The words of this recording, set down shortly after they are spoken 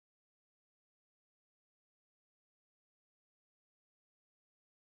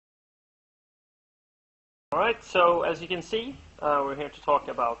Alright, so as you can see, we're here to talk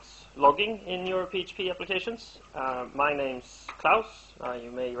about logging in your PHP applications. My name's Klaus.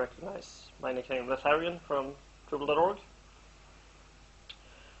 You may recognize my nickname Letharian from Drupal.org.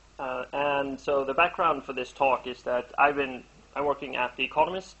 And so the background for this talk is that I'm working at The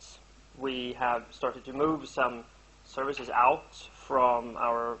Economists. We have started to move some services out from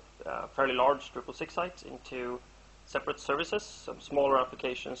our fairly large Drupal 6 sites into separate services, some smaller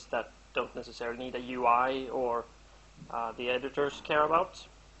applications that don't necessarily need a UI or the editors care about.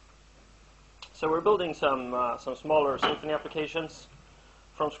 So we're building some smaller Symfony applications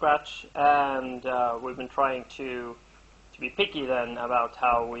from scratch, and we've been trying to be picky then about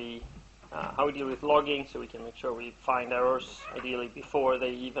how we deal with logging, so we can make sure we find errors ideally before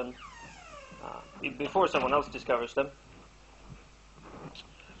they even before someone else discovers them.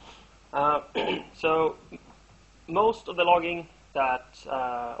 So most of the logging that,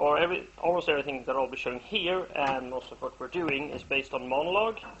 almost everything that I'll be showing here, and most of what we're doing is based on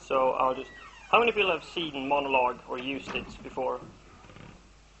Monolog. So how many people have seen Monolog or used it before?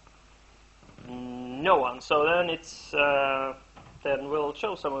 No one. So then then we'll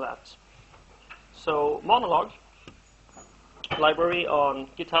show some of that. So Monolog, library on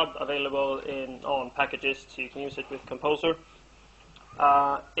GitHub, available on packages, so you can use it with Composer,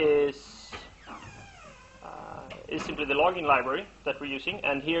 is simply the logging library that we're using,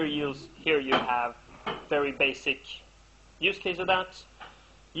 and here you have very basic use case of that.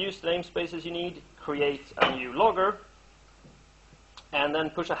 Use the namespaces you need, create a new logger, and then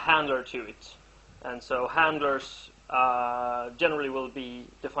push a handler to it. And so handlers generally will be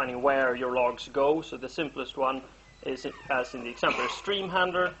defining where your logs go. So the simplest one is, as in the example, a stream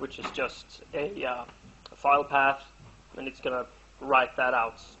handler, which is just a file path, and it's going to write that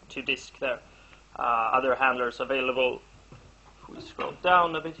out to disk there. Other handlers available, if we scroll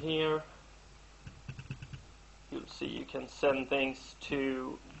down a bit here, you'll see you can send things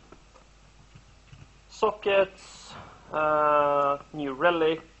to sockets, New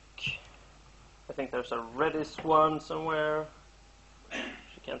Relic. I think there's a Redis one somewhere, which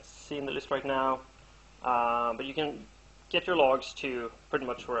you can't see in the list right now. But you can get your logs to pretty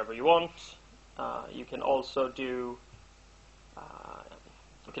much wherever you want. You can also do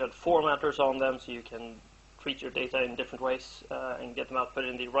you can add formatters on them, so you can treat your data in different ways and get them output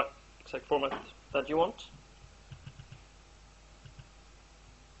in the right exact format that you want.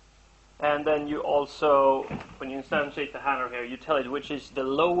 And then you also, when you instantiate the handler here, you tell it which is the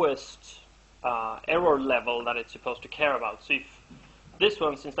lowest error level that it's supposed to care about. So if this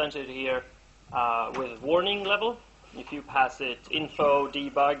one's instantiated here with warning level, if you pass it info,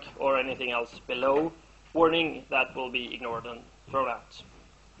 debug, or anything else below warning, that will be ignored and thrown out,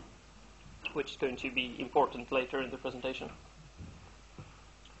 which is going to be important later in the presentation.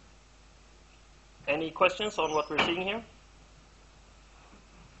 Any questions on what we're seeing here?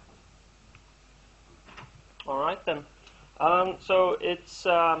 All right then. So it's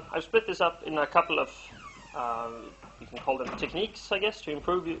I've split this up in a couple of you can call them techniques, I guess, to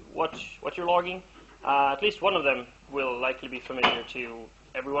improve what you're logging. At least one of them will likely be familiar to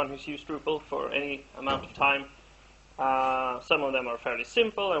everyone who's used Drupal for any amount of time. Some of them are fairly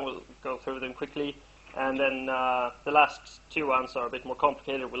simple, and we'll go through them quickly. And then the last two ones are a bit more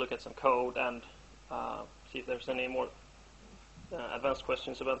complicated. We'll look at some code and see if there's any more advanced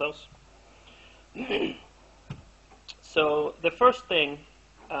questions about those. So the first thing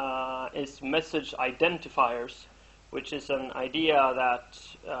is message identifiers, which is an idea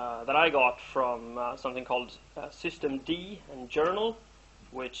that I got from something called systemd and journal,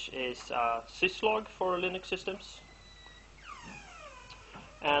 which is syslog for Linux systems.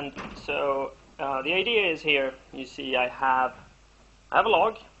 And so the idea is here, you see I have a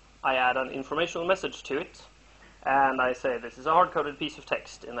log, I add an informational message to it, and I say this is a hard-coded piece of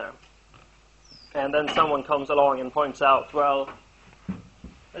text in there. And then someone comes along and points out, well,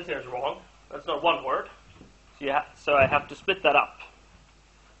 this here's wrong, that's not one word, so I have to split that up.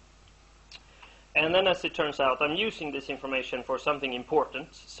 And then as it turns out, I'm using this information for something important,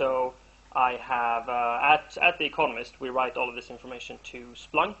 so I have, at The Economist, we write all of this information to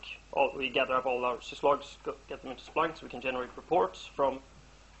Splunk. We gather up all our syslogs, get them into Splunk, so we can generate reports from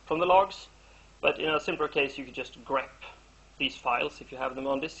the logs. But in a simpler case, you could just grep these files if you have them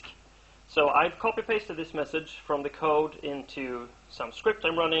on disk. So I've copy-pasted this message from the code into some script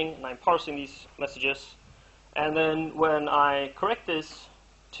I'm running, and I'm parsing these messages. And then when I correct this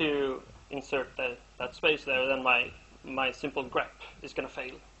to insert that space there, then my simple grep is going to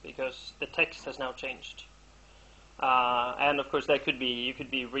fail, because the text has now changed. And of course, you could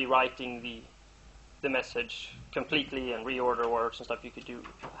be rewriting the message completely and reorder words and stuff. You could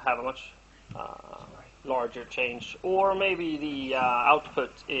have a much larger change, or maybe the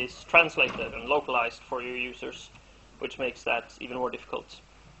output is translated and localized for your users, which makes that even more difficult.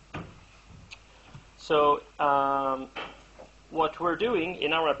 So what we're doing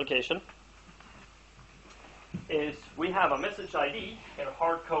in our application is we have a message ID here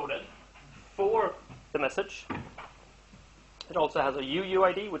hard-coded for the message. It also has a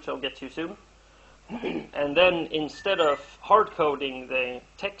UUID, which I'll get to soon. And then instead of hard-coding the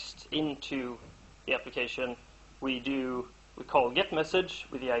text into the application, we call getMessage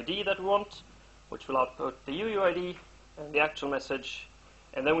with the ID that we want, which will output the UUID and the actual message.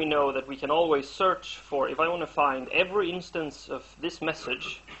 And then we know that we can always search for, if I want to find every instance of this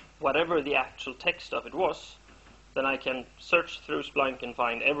message, whatever the actual text of it was, then I can search through Splunk and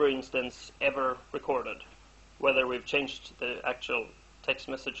find every instance ever recorded, whether we've changed the actual text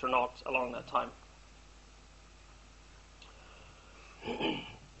message or not along that time.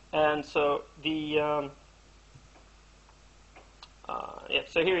 And so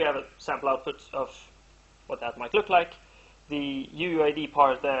so here you have a sample output of what that might look like. The UUID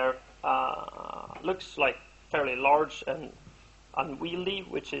part there looks like fairly large and unwieldy,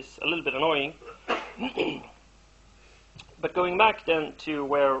 which is a little bit annoying. But going back then to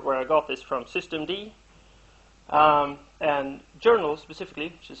where I got this from, systemd, and journal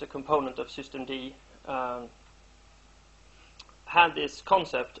specifically, which is a component of systemd, had this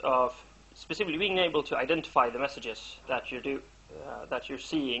concept of specifically being able to identify the messages that you're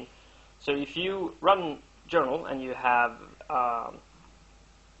seeing. So if you run journal and you have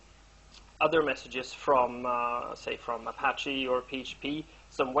other messages from, say, from Apache or PHP,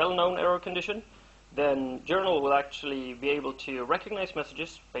 some well-known error condition, then journal will actually be able to recognize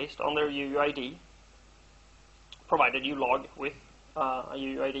messages based on their UUID, provided you log with a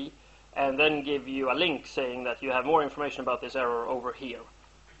UUID, and then give you a link saying that you have more information about this error over here.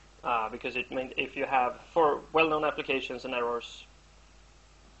 Because if you have, for well-known applications and errors,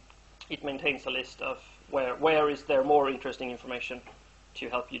 it maintains a list of where is there more interesting information to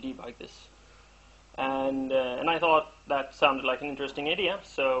help you debug this. And I thought that sounded like an interesting idea,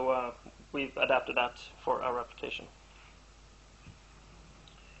 so we've adapted that for our application.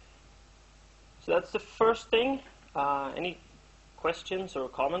 So that's the first thing. Any questions or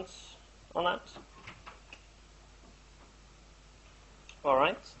comments on that? All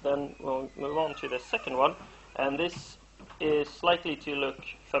right, then we'll move on to the second one. And this is likely to look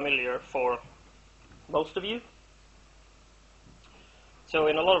familiar for most of you. So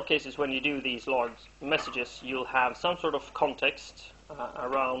in a lot of cases when you do these logged messages, you'll have some sort of context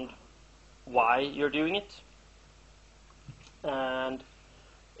around why you're doing it. And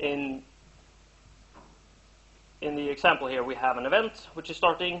in the example here, we have an event which is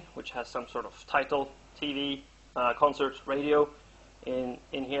starting, which has some sort of title, TV, concert, radio. In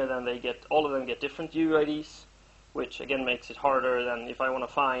here, then all of them get different UIDs, which again makes it harder than if I want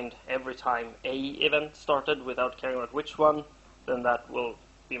to find every time a event started without caring about which one, then that will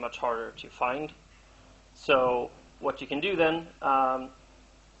be much harder to find. So what you can do then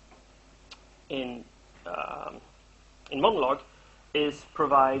in Monolog is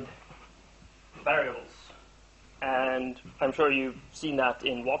provide variables. And I'm sure you've seen that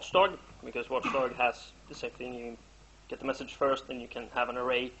in Watchdog, because Watchdog has the same thing. You get the message first, and you can have an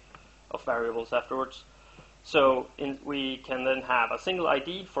array of variables afterwards. So we can then have a single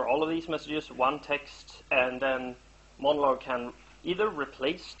ID for all of these messages, one text, and then Monolog can either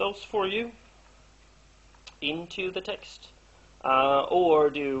replace those for you into the text, or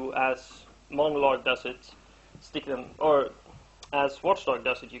do as Monolog does it, stick them, or as Watchdog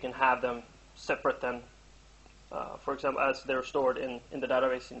does it, you can have them separate then, for example, as they're stored in the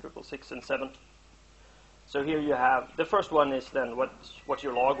database in Drupal 6 and 7. So here you have, the first one is then what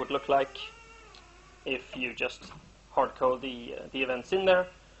your log would look like if you just hard code the events in there.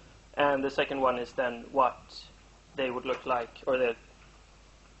 And the second one is then what they would look like, or the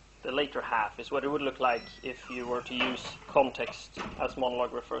later half is what it would look like if you were to use context as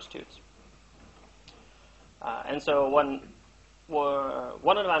Monolog refers to it. And so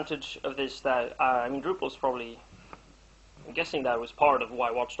one advantage of this that, Drupal's probably, I'm guessing that was part of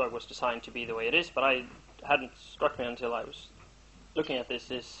why Watchdog was designed to be the way it is, but I hadn't struck me until I was looking at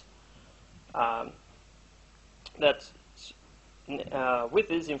this, is that with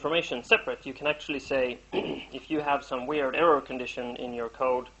this information separate, you can actually say, if you have some weird error condition in your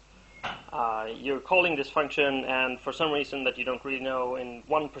code, you're calling this function, and for some reason that you don't really know, in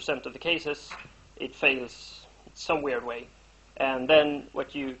 1% of the cases, it fails in some weird way. And then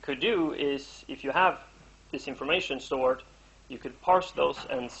what you could do is, if you have this information stored, you could parse those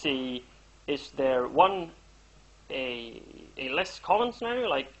and see, is there a less common scenario,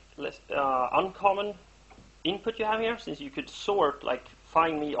 like less uncommon input you have here, since you could sort, like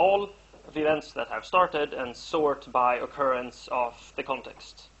find me all of the events that have started and sort by occurrence of the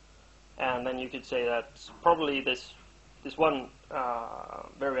context. And then you could say that probably this one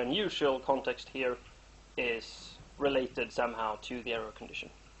very unusual context here is related somehow to the error condition.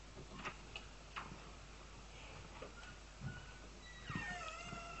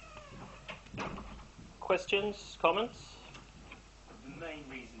 Questions, comments? The main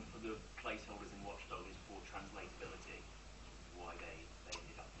reason for the placeholders in Watchdog is for translatability. Why they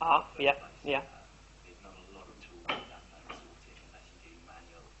ended up in the first place. Yeah. There's not a lot of tools that sorting unless you do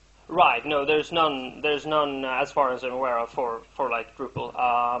manual. Right. No, there's none as far as I'm aware of for like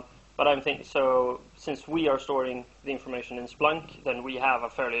Drupal. But I'm thinking, so since we are storing the information in Splunk, then we have a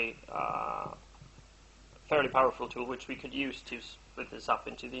fairly powerful tool which we could use to split this up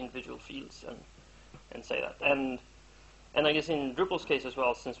into the individual fields and say that. And I guess in Drupal's case as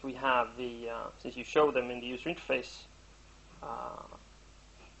well, since we have since you show them in the user interface,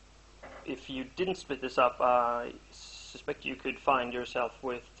 if you didn't split this up, I suspect you could find yourself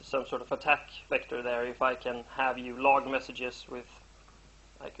with some sort of attack vector there. If I can have you log messages with,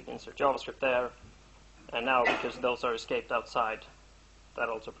 I could insert JavaScript there, and now because those are escaped outside, that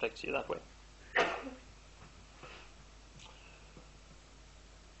also protects you that way.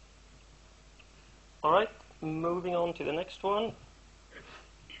 All right, moving on to the next one.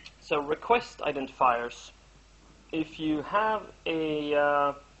 So request identifiers. If you have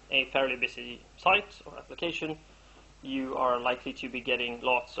a fairly busy site or application, you are likely to be getting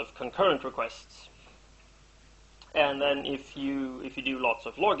lots of concurrent requests. And then if you do lots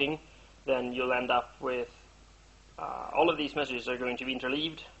of logging, then you'll end up with all of these messages are going to be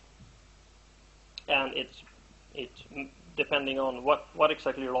interleaved, and it's depending on what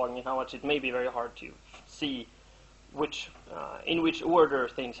exactly you're logging and how much, it may be very hard to see in which order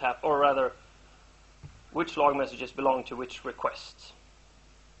things happen, or rather, which log messages belong to which requests.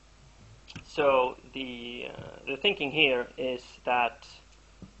 So the thinking here is that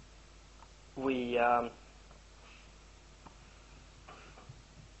we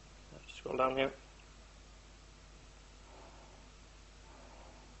scroll down here.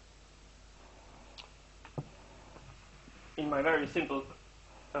 In my very simple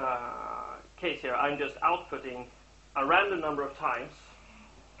case here, I'm just outputting a random number of times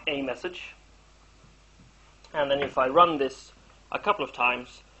a message, and then if I run this a couple of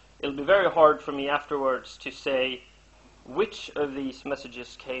times, it'll be very hard for me afterwards to say which of these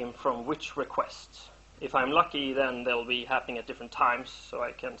messages came from which requests. If I'm lucky, then they'll be happening at different times, so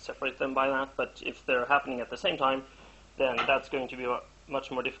I can separate them by that. But if they're happening at the same time, then that's going to be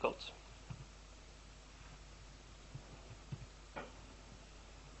much more difficult.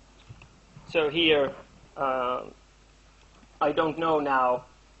 So here, I don't know now.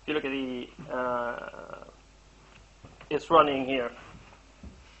 If you look at the, it's running here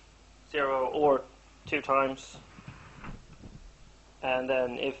 0 or 2 times. And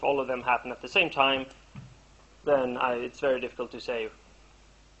then if all of them happen at the same time, then it's very difficult to say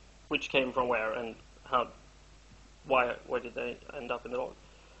which came from where and why did they end up in the log.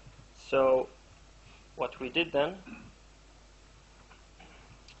 So what we did then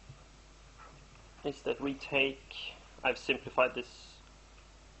is that we I've simplified this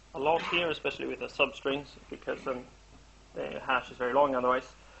a lot here, especially with the substrings, because the hash is very long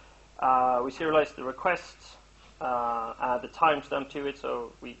otherwise. We serialize the requests, add the timestamp to it,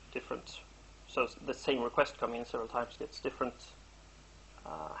 so so the same request coming in several times gets different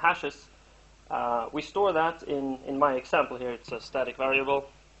hashes. We store that in my example here. It's a static variable,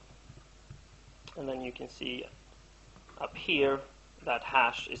 and then you can see up here that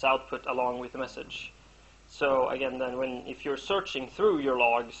hash is output along with the message. So again, then if you're searching through your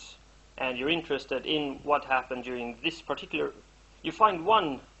logs and you're interested in what happened during this particular, you find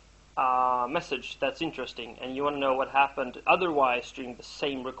one message that's interesting and you want to know what happened otherwise during the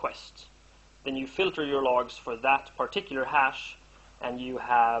same request, then you filter your logs for that particular hash, and you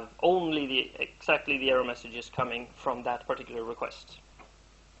have only exactly the error messages coming from that particular request.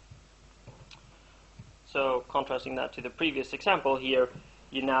 So contrasting that to the previous example here,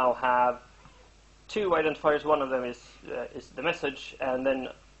 you now have 2 identifiers. One of them is the message, and then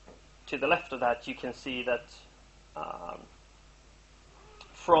to the left of that you can see that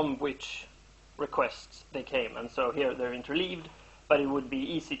from which requests they came. And so here they're interleaved, but it would be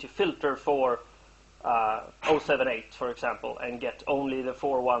easy to filter for 078, for example, and get only the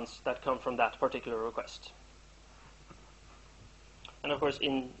 4 ones that come from that particular request. And of course,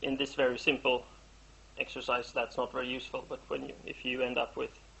 in this very simple exercise, that's not very useful, but if you end up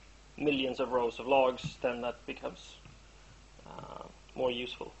with millions of rows of logs, then that becomes more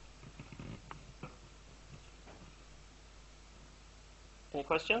useful. Any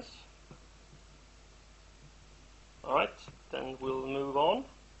questions? All right, then we'll move on,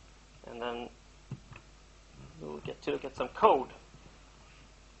 and then we'll get to look at some code.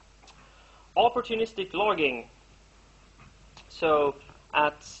 Opportunistic logging. So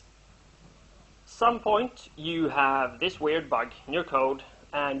at some point you have this weird bug in your code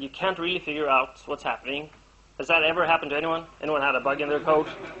and you can't really figure out what's happening. Has that ever happened to anyone? Anyone had a bug in their code?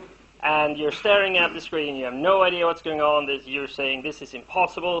 And you're staring at the screen, you have no idea what's going on, you're saying this is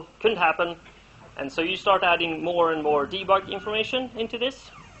impossible, couldn't happen. And so you start adding more and more debug information into this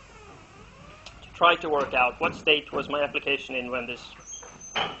to try to work out what state was my application in when this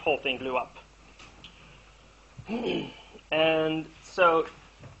whole thing blew up. And so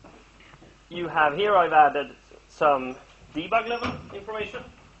you have here, I've added some debug level information.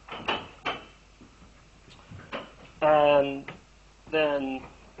 And then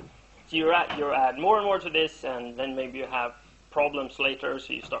you add more and more to this, and then maybe you have problems later,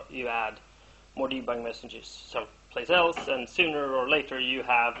 so you add more debug messages someplace else, and sooner or later you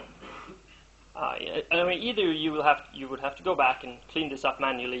have either you would have to go back and clean this up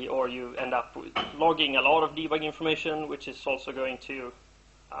manually, or you end up with logging a lot of debug information, which is also going to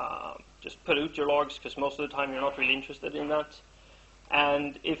just pollute your logs, because most of the time you're not really interested in that.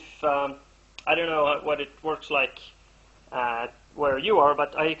 And if I don't know what it works like where you are,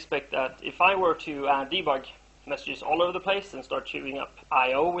 but I expect that if I were to add debug messages all over the place and start chewing up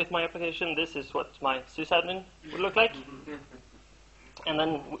I/O with my application, this is what my sysadmin would look like. And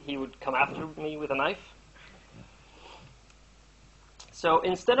then he would come after me with a knife. So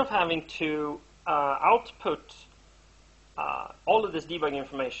instead of having to output all of this debug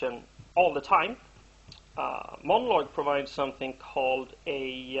information all the time, Monlog provides something called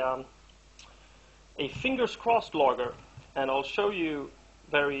a fingers crossed logger, and I'll show you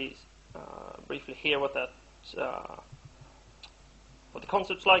very briefly here what that what the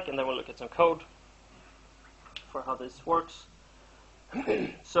concept's like, and then we'll look at some code for how this works.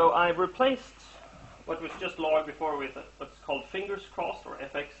 So I've replaced what was just log before with what's called fingers crossed, or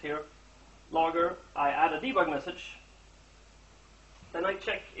FX here, logger. I add a debug message. Then I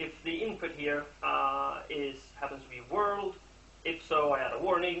check if the input here happens to be world. If so, I add a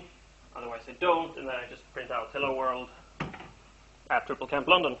warning. Otherwise I don't, and then I just print out hello world at Drupalcamp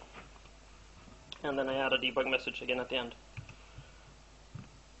London. And then I add a debug message again at the end.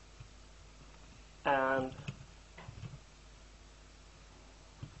 And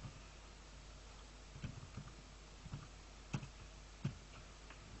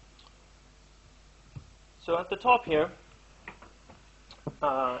so at the top here,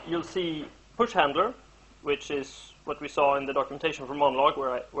 you'll see push handler, which is what we saw in the documentation from Monlog,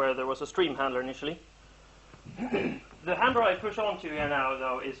 where there was a stream handler initially. The handler I push onto here now,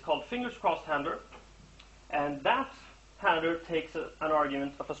 though, is called fingers crossed handler, and that handler takes an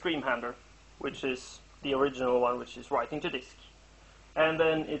argument of a stream handler, which is the original one, which is writing to disk. And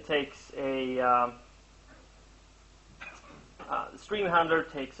then it takes a stream handler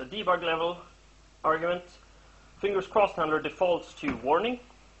takes a debug level argument. Fingers crossed handler defaults to warning.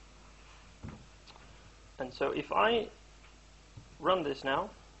 And so if I run this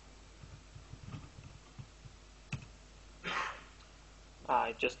now,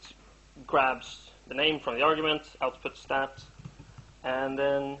 it just grabs the name from the argument, outputs that, and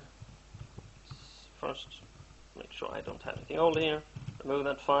then first make sure I don't have anything old here, remove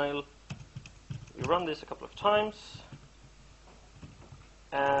that file. We run this a couple of times,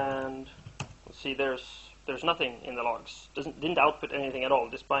 and we'll see there's nothing in the logs. Didn't output anything at all,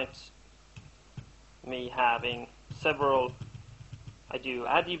 despite me having several. I do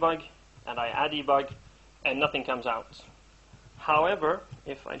add debug, and I add debug, and nothing comes out. However,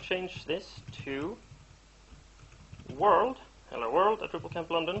 if I change this to world, hello world at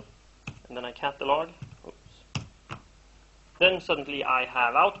Drupalcamp London, and then I cat the log, oops, then suddenly I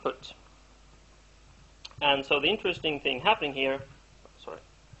have output. And so the interesting thing happening here,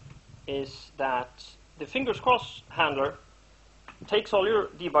 is that the fingers crossed handler takes all your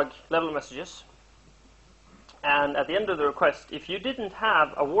debug level messages, and at the end of the request, if you didn't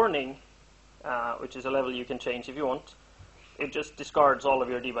have a warning, which is a level you can change if you want, it just discards all of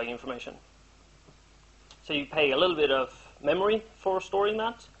your debug information. So you pay a little bit of memory for storing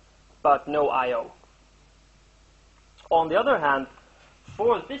that, but no I/O. On the other hand,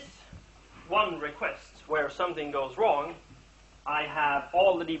 for this one request where something goes wrong, I have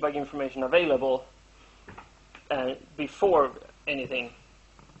all the debug information available before anything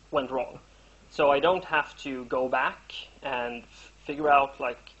went wrong. So I don't have to go back and figure out,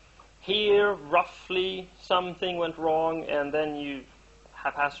 like, here roughly something went wrong, and then you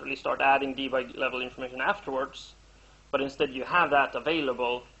haphazardly start adding debug level information afterwards. but instead you have that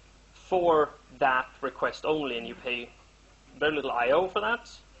available for that request only, and you pay very little I/O for that,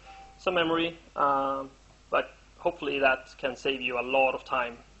 some memory, but hopefully that can save you a lot of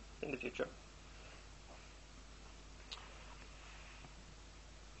time in the future.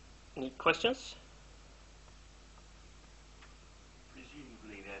 Any questions?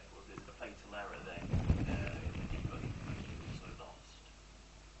 Presumably, therefore, there's a fatal error then if the debugging function is also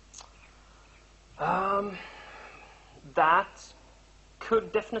lost. That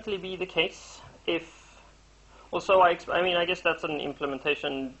could definitely be the case if. Also, I mean, I guess that's an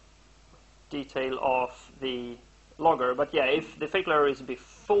implementation detail of the logger. But yeah, if the fatal error is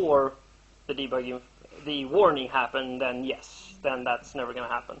before the debugging, the warning happened, then yes, then that's never going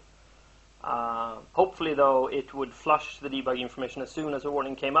to happen. Hopefully, though, it would flush the debug information as soon as the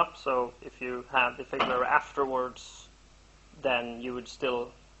warning came up. So if you have the fatal error afterwards, then you would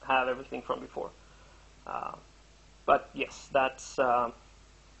still have everything from before. But yes, that's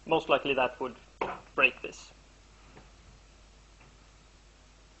most likely that would break this.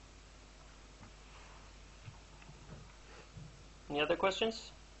 Any other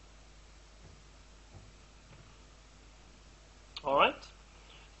questions? All right,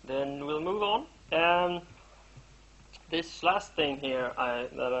 then we'll move on. This last thing here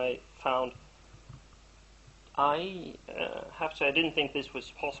that I found, I have to say I didn't think this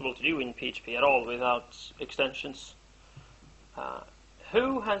was possible to do in PHP at all without extensions.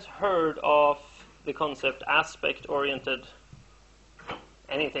 Who has heard of the concept aspect-oriented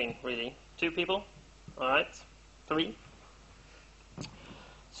anything, really? 2 people? All right, 3.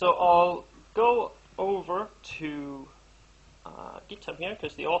 So I'll go over to GitHub here,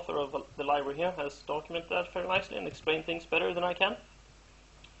 because the author of the library here has documented that very nicely and explained things better than I can.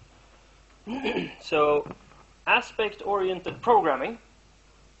 So, aspect-oriented programming,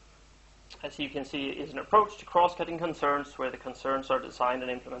 as you can see, is an approach to cross-cutting concerns where the concerns are designed and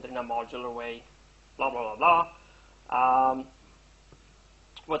implemented in a modular way, blah, blah, blah, blah.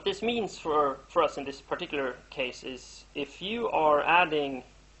 What this means for us in this particular case is if you are adding,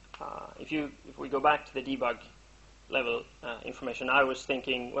 if we go back to the debug level information, I was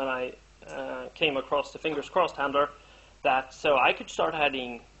thinking when I came across the fingers crossed handler that so I could start add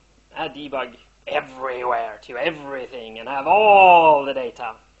debug everywhere to everything and have all the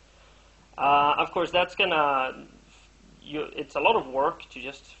data. Of course, that's it's a lot of work to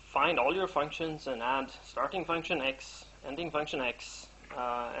just find all your functions and add starting function X, ending function X,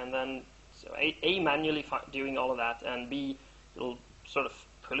 and then so A manually doing all of that, and B, it'll sort of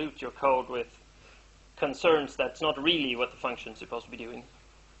pollute your code with concerns that's not really what the function is supposed to be doing.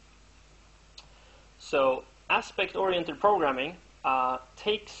 So aspect-oriented programming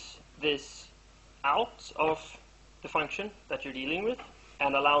takes this out of the function that you're dealing with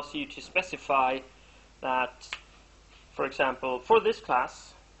and allows you to specify that, for example, for this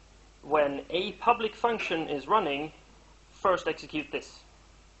class, when a public function is running, first execute this.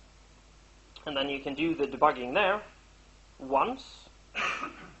 And then you can do the debugging there once,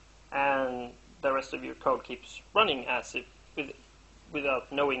 and the rest of your code keeps running as if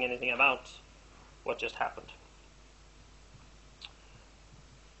without knowing anything about what just happened.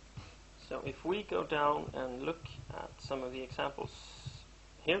 So if we go down and look at some of the examples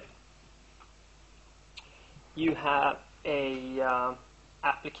here, you have a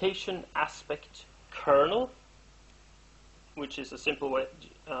application aspect kernel, which is a simple way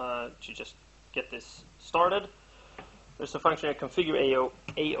to just get this started. There's a function to configure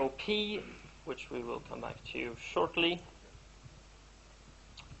AOP, which we will come back to shortly.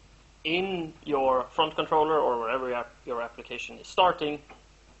 In your front controller or wherever your application is starting,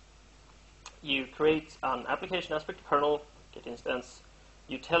 you create an application aspect kernel, get instance.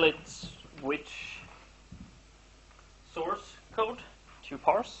 You tell it which source code to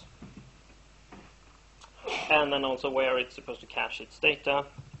parse, and then also where it's supposed to cache its data.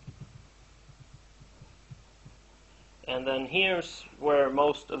 And then here's where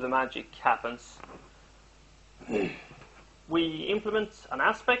most of the magic happens. We implement an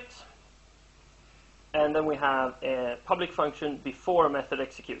aspect, and then we have a public function before method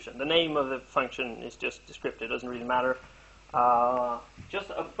execution. The name of the function is just descriptive, doesn't really matter.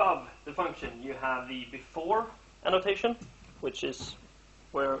 Just above the function, you have the before annotation, which is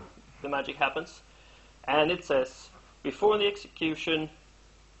where the magic happens. And it says, before the execution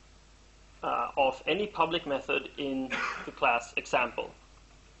of any public method in the class example.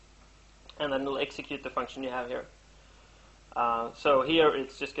 And then it'll execute the function you have here. So here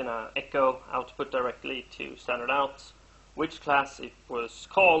it's just going to echo output directly to standard out which class it was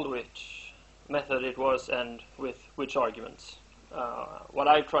called, which method it was, and with which arguments. What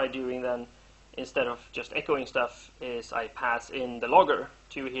I tried doing then instead of just echoing stuff, is I pass in the logger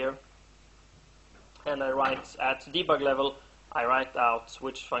to here, and I write at debug level, I write out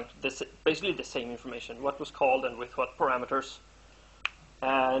which function, basically the same information, what was called and with what parameters,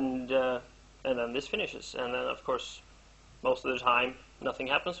 and then this finishes. And then, of course, most of the time, nothing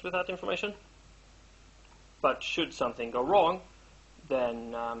happens with that information. But should something go wrong,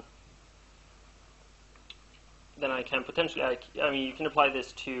 then I can potentially, I mean, you can apply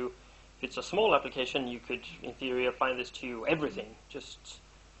this to, if it's a small application, you could, in theory, apply this to everything. Just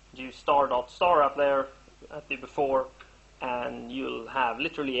do star.star up there at the before, and you'll have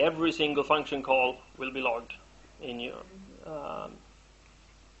literally every single function call will be logged in your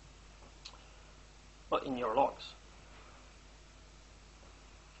logs.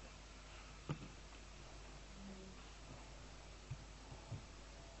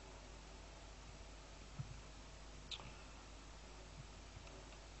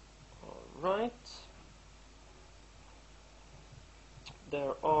 Right.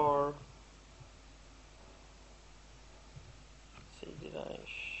 There are. Let's see, did I?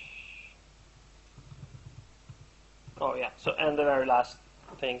 Oh yeah. So, and the very last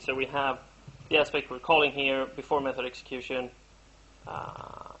thing. So we have the aspect we're calling here before method execution.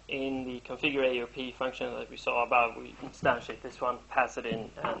 In the configure AOP function that we saw above, we instantiate this one, pass it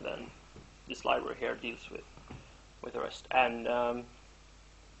in, and then this library here deals with the rest. And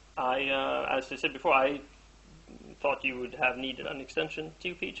as I said before, I thought you would have needed an extension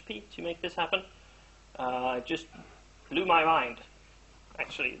to PHP to make this happen. It just blew my mind,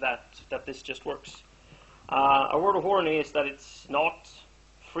 actually, that this just works. A word of warning is that it's not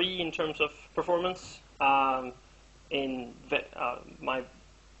free in terms of performance. In my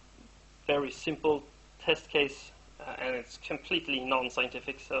very simple test case, and it's completely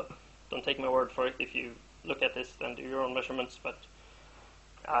non-scientific, so don't take my word for it. If you look at this, then do your own measurements, but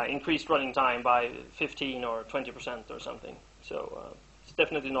increased running time by 15 or 20% or something. So it's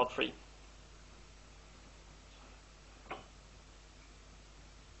definitely not free.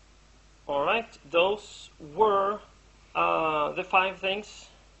 All right, those were the 5 things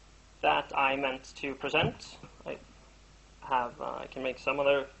that I meant to present. I can make some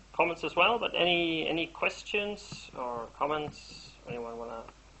other comments as well, but any questions or comments? Anyone want to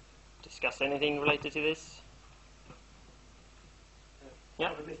discuss anything related to this?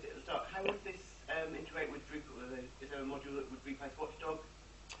 Yeah. I missed it at the start. How would this integrate with Drupal? Is there a module that would replace Watchdog?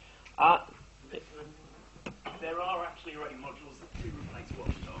 There are actually already modules that do replace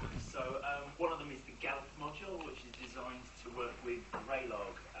Watchdog. So one of them is the Galp module, which is designed to work with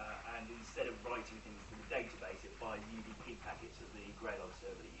Greylog, and instead of writing things to the database, it fires UDP packets at the Greylog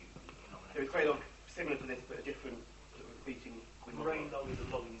server that you nominate. So is Greylog similar to this, but a different sort of repeating? Greylog is a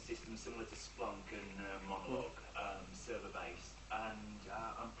logging system similar to Splunk and Monolog, server-based, and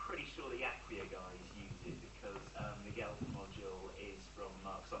I'm pretty sure the Acquia guys use it because the Galp module is from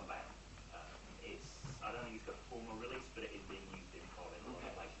Mark Sonbaum. I don't think it's got a formal release, but it is being used in Kotlin in a lot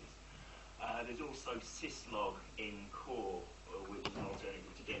of places. There's also syslog in core, which is an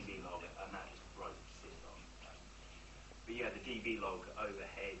alternative to dblog, and that just writes syslog. But yeah, the dblog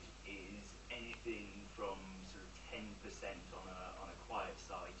overhead is anything from sort of 10% on a quiet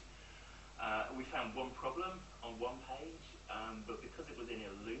site. We found one problem on one page, but because it was in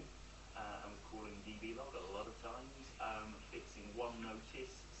a loop and was calling dblog a lot of times, fixing one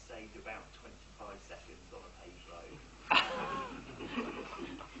notice saved about 25 seconds on a page load.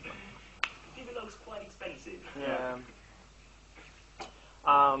 dblog's quite expensive. Yeah.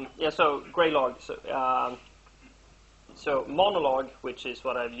 So Greylog. So Monolog, which is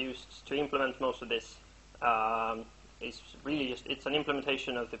what I've used to implement most of this, is really just, it's an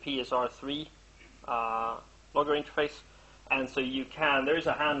implementation of the PSR3 logger interface, and so you can, there is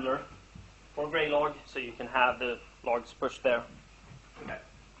a handler for Greylog, so you can have the logs pushed there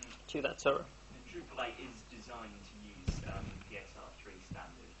to that server. Drupal 8 is designed to use PSR3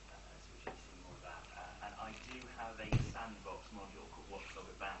 standard, so we should see more of that. And I do have a sandbox module called Watchdog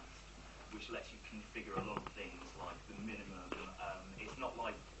Advanced, which lets you configure a lot of things like the minimum. It's not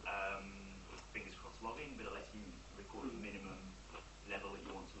like fingers crossed logging, but it lets you record the minimum level that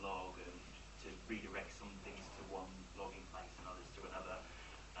you want to log and to redirect some things to one logging place and others to another.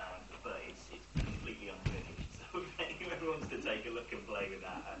 But it's completely unfinished, so if anyone wants to take a look and play with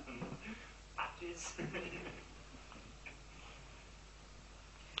that, patches.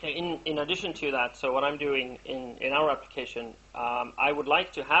 In addition to that, so what I'm doing in our application, I would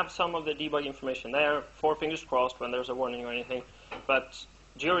like to have some of the debug information there for fingers crossed when there's a warning or anything, but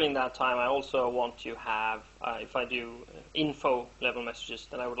during that time I also want to have, if I do info level messages,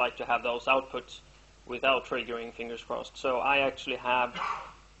 then I would like to have those outputs without triggering fingers crossed. So I actually have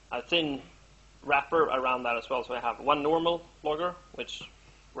a thin wrapper around that as well. So I have one normal logger, which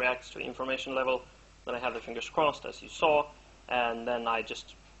reacts to information level. Then I have the fingers crossed, as you saw, and then I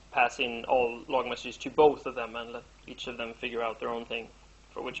just pass in all log messages to both of them and let each of them figure out their own thing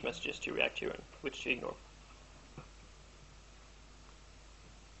for which messages to react to and which to ignore.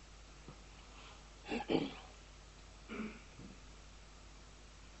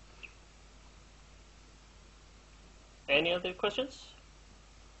 Any other questions?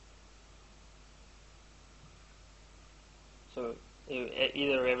 So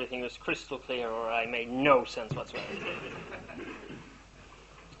either everything was crystal clear or I made no sense whatsoever.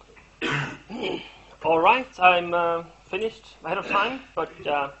 All right, I'm finished ahead of time, but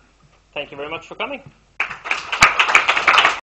thank you very much for coming.